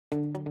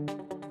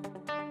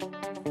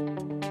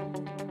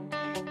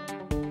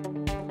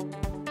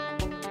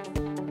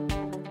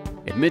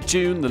In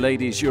mid-June, the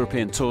Ladies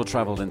European Tour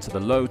travelled into the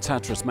low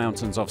Tatras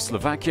mountains of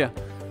Slovakia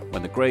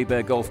when the Grey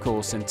Bear Golf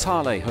Course in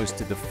Tále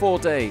hosted the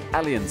 4-day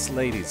Allianz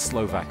Ladies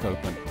Slovak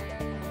Open.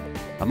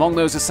 Among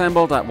those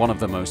assembled at one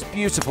of the most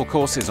beautiful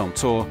courses on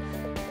tour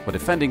were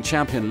defending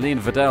champion Line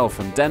Vedel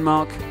from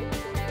Denmark,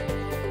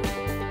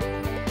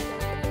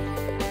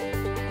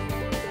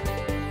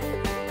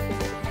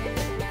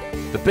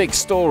 the big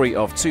story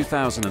of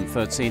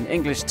 2013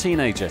 English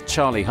teenager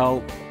Charlie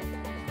Hull,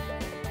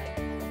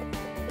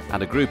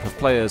 and a group of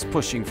players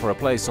pushing for a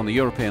place on the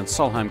European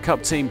Solheim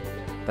Cup team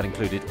that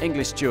included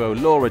English duo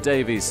Laura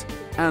Davies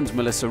and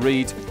Melissa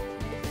Reid,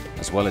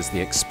 as well as the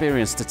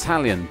experienced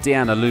Italian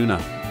Diana Luna.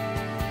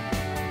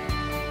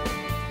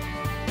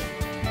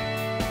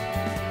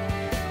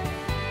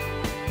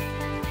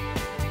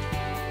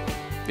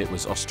 It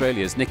was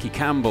Australia's Nikki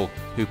Campbell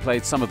who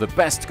played some of the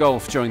best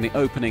golf during the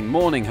opening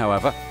morning,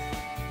 however.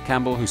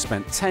 Campbell, who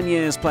spent 10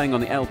 years playing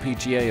on the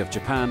LPGA of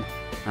Japan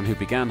and who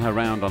began her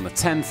round on the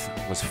 10th,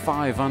 was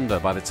 5 under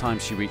by the time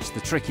she reached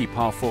the tricky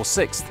par 4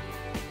 6th.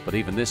 But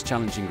even this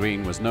challenging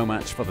green was no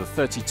match for the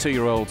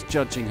 32-year-old,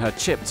 judging her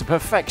chip to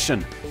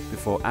perfection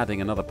before adding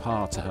another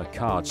par to her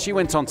card. She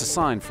went on to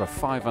sign for a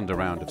 5 under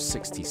round of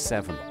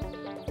 67.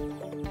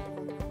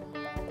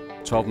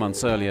 12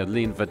 months earlier,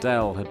 Line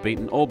Vedel had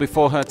beaten all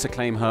before her to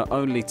claim her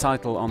only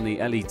title on the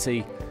LET,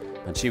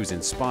 and she was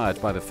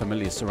inspired by the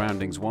familiar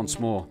surroundings once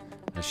more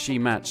as she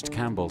matched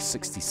Campbell's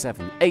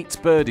 67. 8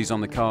 birdies on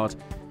the card,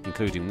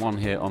 including one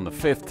here on the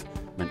 5th,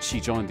 meant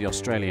she joined the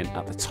Australian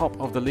at the top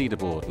of the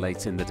leaderboard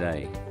late in the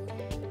day.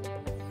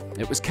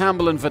 It was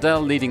Campbell and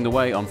Vedel leading the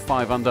way on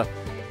 5 under,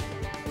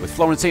 with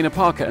Florentina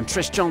Parker and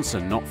Trish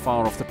Johnson not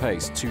far off the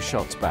pace, 2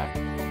 shots back.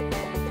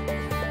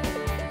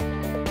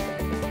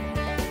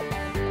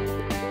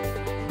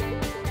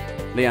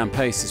 Leanne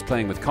Pace is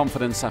playing with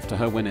confidence after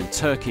her win in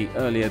Turkey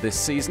earlier this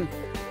season.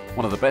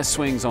 One of the best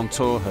swings on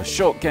tour, her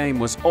short game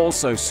was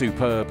also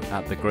superb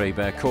at the Grey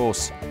Bear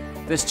course.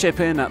 This chip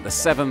in at the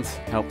 7th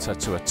helped her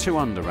to a 2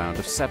 under round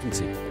of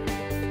 70.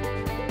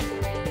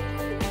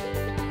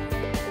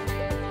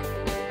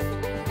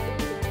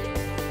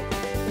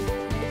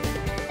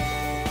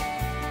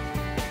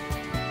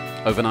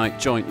 Overnight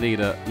joint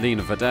leader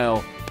Line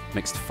Vedel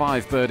mixed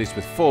 5 birdies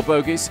with 4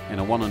 bogeys in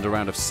a 1 under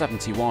round of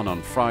 71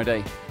 on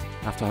Friday.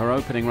 After her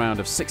opening round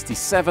of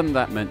 67,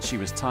 that meant she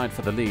was tied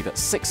for the lead at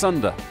 6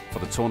 under for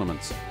the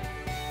tournament.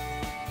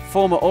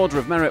 Former Order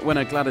of Merit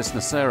winner Gladys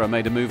Nocera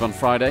made a move on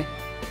Friday.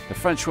 The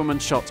Frenchwoman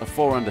shot a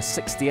 4 under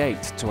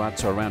 68 to add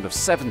to a round of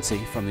 70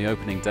 from the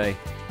opening day,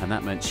 and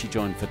that meant she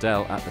joined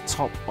Vedel at the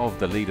top of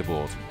the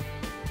leaderboard.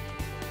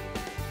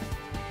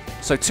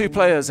 So 2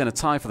 players in a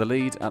tie for the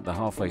lead at the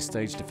halfway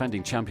stage.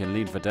 Defending champion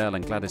Line Vedel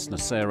and Gladys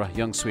Nocera.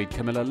 Young Swede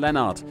Camilla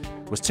Lennard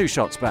was 2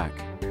 shots back.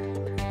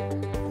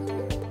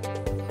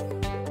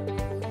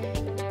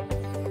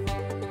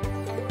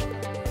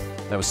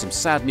 There was some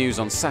sad news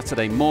on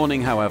Saturday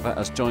morning, however,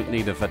 as joint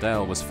leader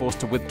Vedel was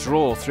forced to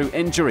withdraw through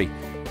injury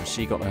as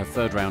she got her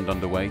 3rd round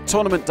underway.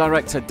 Tournament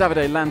director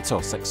Davide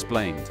Lantos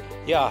explained.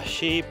 Yeah,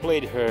 she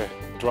played her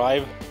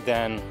drive,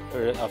 then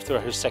after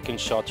her 2nd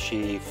shot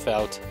she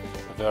felt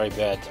very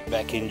bad,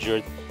 back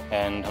injured,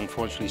 and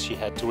unfortunately she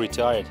had to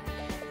retire.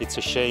 It's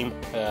a shame.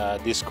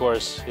 This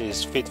course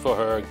is fit for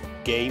her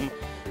game,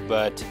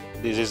 but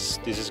this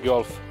is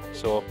golf,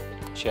 so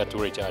she had to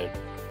retire.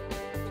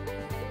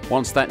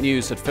 Once that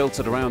news had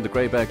filtered around the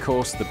Grey Bear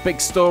course, the big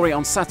story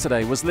on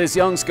Saturday was Liz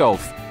Young's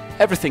golf.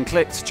 Everything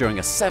clicked during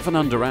a 7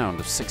 under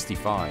round of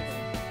 65.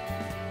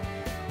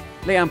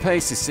 Leanne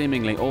Pace is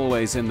seemingly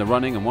always in the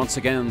running, and once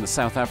again the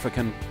South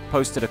African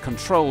posted a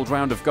controlled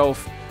round of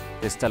golf.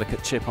 This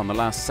delicate chip on the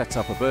last set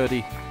up a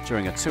birdie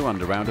during a 2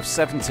 under round of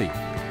 70.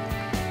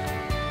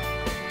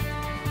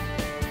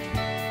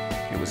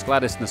 It was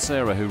Gladys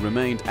Nocera who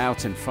remained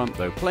out in front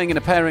though, playing in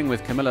a pairing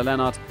with Camilla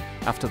Lennard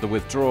after the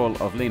withdrawal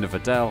of Line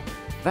Vedel.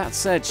 That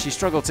said, she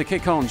struggled to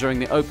kick on during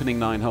the opening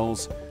 9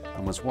 holes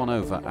and was 1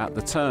 over at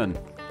the turn.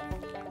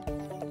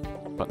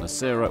 But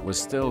Nocera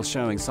was still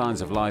showing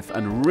signs of life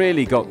and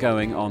really got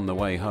going on the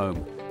way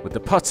home, with the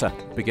putter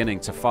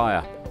beginning to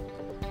fire.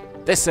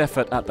 This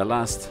effort at the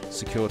last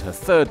secured her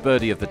 3rd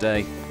birdie of the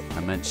day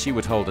and meant she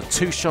would hold a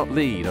 2-shot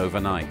lead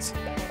overnight.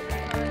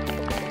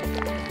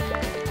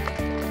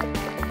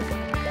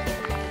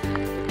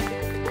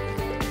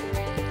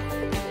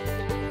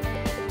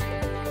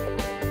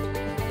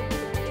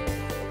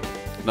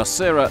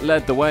 Nocera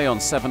led the way on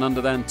 7 under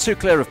then, 2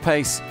 clear of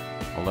Pace,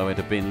 although it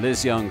had been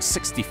Liz Young's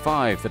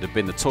 65 that had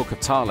been the talk of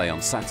Tále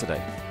on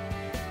Saturday.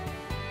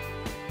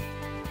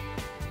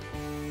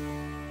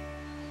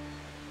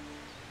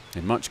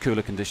 In much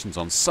cooler conditions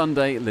on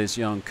Sunday, Liz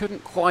Young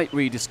couldn't quite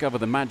rediscover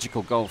the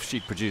magical golf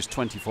she'd produced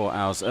 24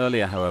 hours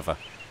earlier, however.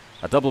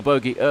 A double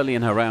bogey early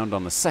in her round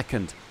on the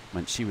 2nd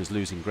meant she was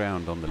losing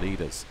ground on the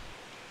leaders.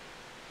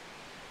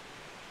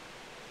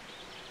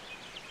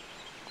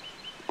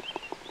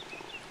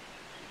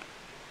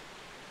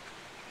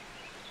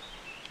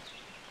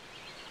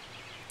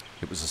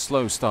 It was a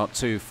slow start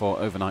too for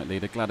overnight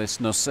leader Gladys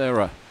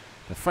Nocera.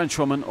 The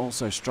Frenchwoman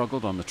also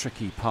struggled on the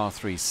tricky par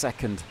 3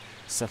 second,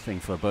 settling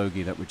for a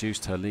bogey that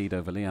reduced her lead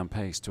over Leanne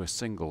Pace to a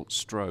single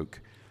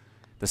stroke.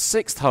 The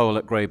 6th hole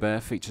at Grey Bear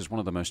features one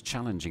of the most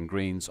challenging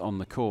greens on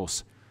the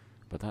course,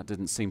 but that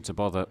didn't seem to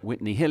bother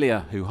Whitney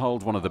Hillier, who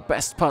holed one of the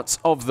best putts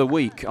of the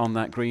week on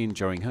that green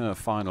during her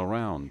final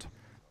round.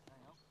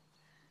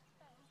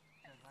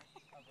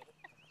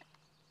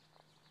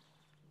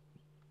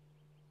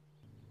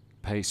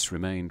 Pace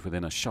remained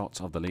within a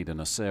shot of the leader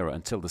Nocera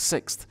until the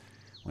 6th,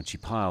 when she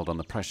piled on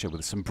the pressure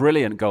with some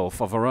brilliant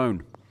golf of her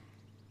own.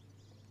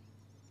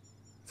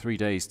 3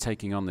 days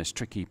taking on this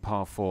tricky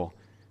par 4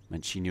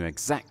 meant she knew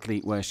exactly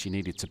where she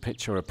needed to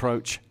pitch her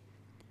approach,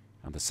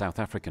 and the South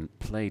African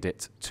played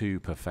it to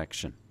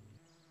perfection.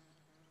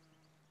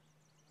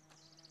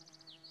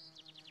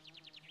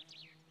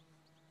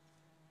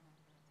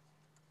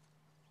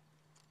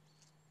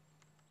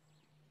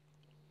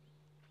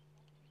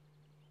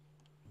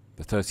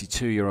 The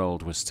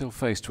 32-year-old was still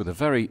faced with a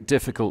very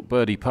difficult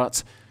birdie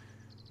putt,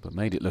 but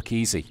made it look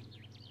easy.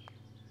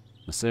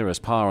 Nocera's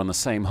par on the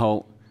same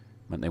hole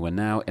meant they were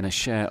now in a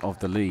share of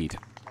the lead.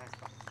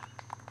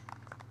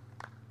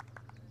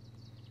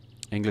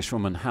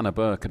 Englishwoman Hannah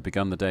Burke had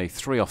begun the day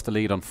 3 off the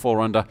lead on 4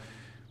 under,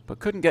 but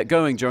couldn't get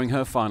going during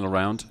her final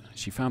round.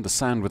 She found the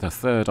sand with her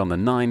 3rd on the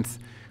 9th,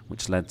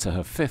 which led to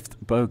her 5th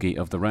bogey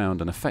of the round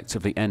and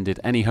effectively ended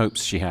any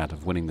hopes she had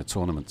of winning the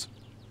tournament.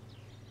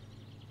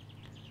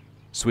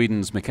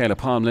 Sweden's Michaela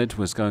Palmlid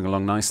was going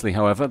along nicely,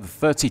 however. The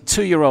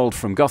 32-year-old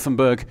from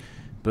Gothenburg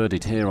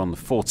birdied here on the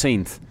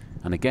 14th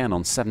and again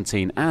on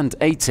 17 and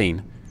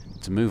 18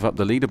 to move up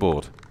the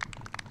leaderboard.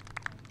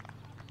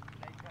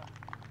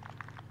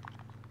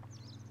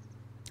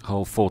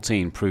 Hole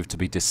 14 proved to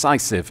be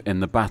decisive in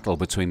the battle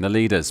between the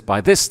leaders. By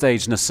this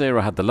stage,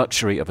 Nocera had the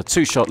luxury of a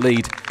 2-shot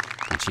lead,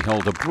 and she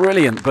holed a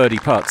brilliant birdie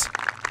putt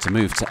to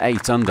move to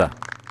 8 under.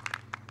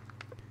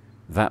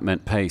 That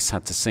meant Pace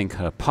had to sink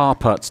her par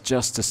putt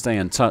just to stay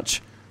in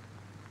touch.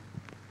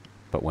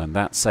 But when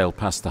that sailed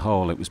past the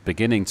hole, it was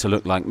beginning to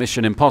look like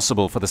mission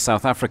impossible for the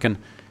South African,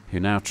 who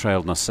now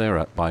trailed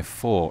Nocera by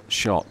 4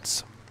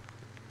 shots.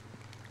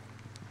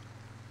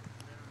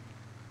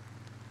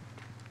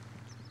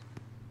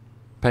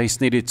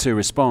 Pace needed to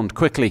respond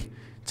quickly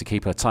to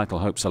keep her title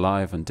hopes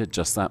alive, and did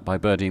just that by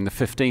birdieing the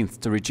 15th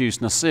to reduce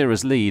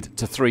Nocera's lead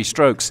to 3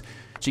 strokes.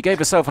 She gave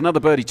herself another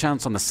birdie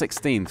chance on the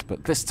 16th,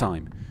 but this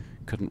time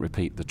couldn't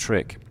repeat the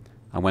trick.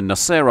 And when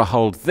Nocera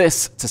holed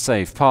this to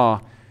save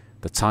par,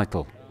 the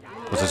title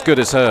was as good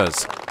as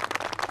hers.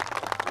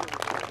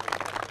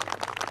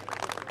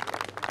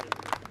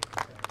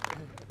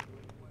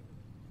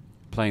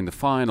 Playing the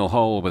final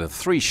hole with a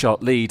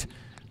 3-shot lead,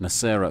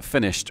 Nocera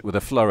finished with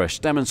a flourish,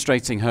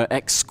 demonstrating her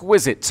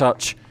exquisite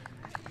touch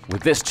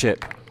with this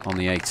chip on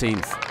the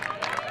 18th.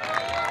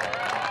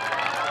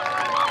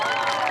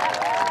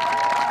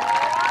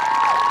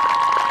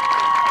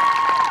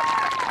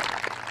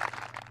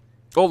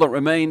 All that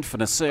remained for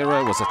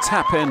Nocera was a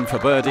tap-in for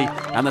birdie,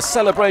 and the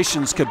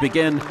celebrations could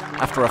begin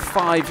after a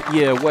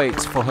 5-year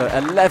wait for her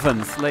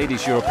 11th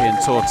Ladies European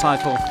Tour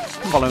title,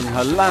 following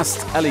her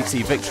last LET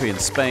victory in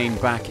Spain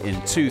back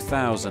in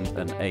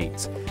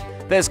 2008.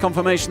 There's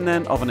confirmation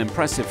then of an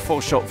impressive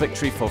 4-shot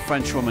victory for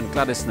Frenchwoman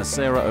Gladys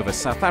Nocera over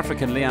South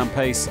African Leanne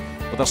Pace,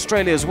 with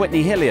Australia's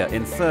Whitney Hillier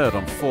in 3rd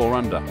on 4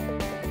 under.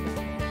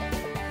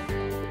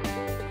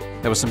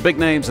 There were some big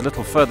names a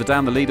little further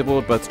down the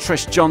leaderboard, both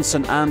Trish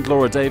Johnson and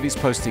Laura Davies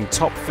posting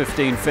top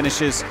 15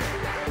 finishes.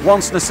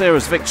 Once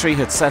Nocera's victory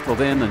had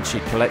settled in and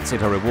she'd collected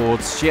her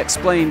rewards, she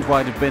explained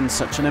why it had been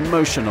such an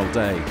emotional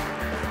day.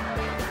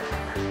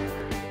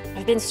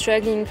 I've been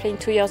struggling playing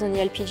 2 years on the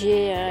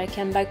LPGA. I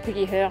came back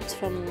pretty hurt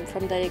from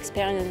that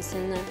experience,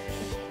 and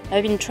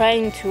I've been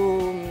trying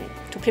to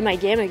play my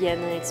game again.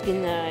 It's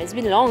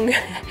been long.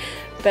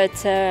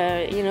 But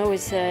you know,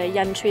 with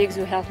Jan Triggs,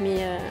 who helped me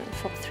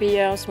for 3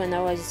 years when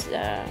I was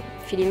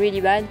feeling really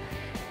bad,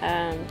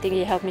 I think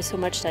he helped me so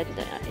much that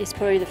he's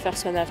probably the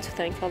first one I have to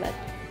thank for that.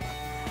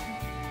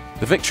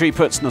 The victory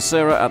puts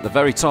Nocera at the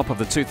very top of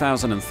the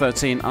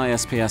 2013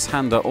 ISPS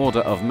Handa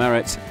Order of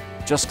Merit,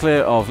 just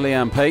clear of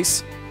Leanne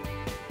Pace.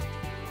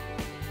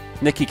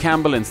 Nikki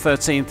Campbell in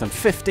 13th and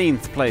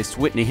 15th placed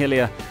Whitney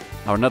Hillier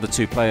are another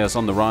 2 players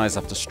on the rise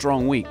after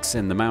strong weeks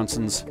in the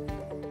mountains.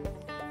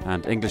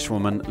 And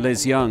Englishwoman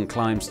Liz Young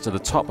climbs to the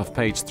top of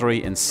page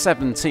 3 in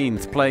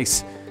 17th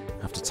place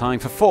after tying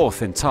for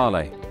 4th in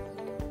Tále.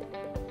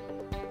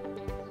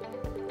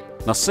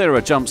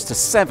 Nocera jumps to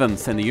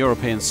 7th in the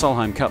European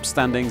Solheim Cup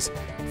standings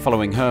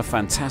following her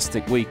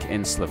fantastic week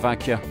in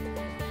Slovakia.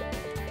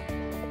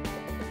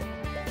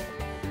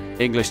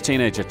 English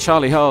teenager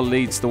Charlie Hull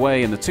leads the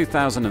way in the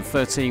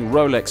 2013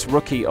 Rolex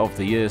Rookie of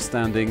the Year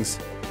standings.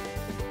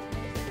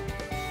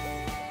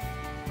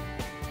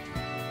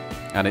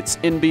 And it's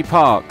Inbee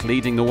Park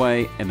leading the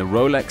way in the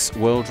Rolex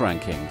World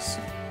Rankings.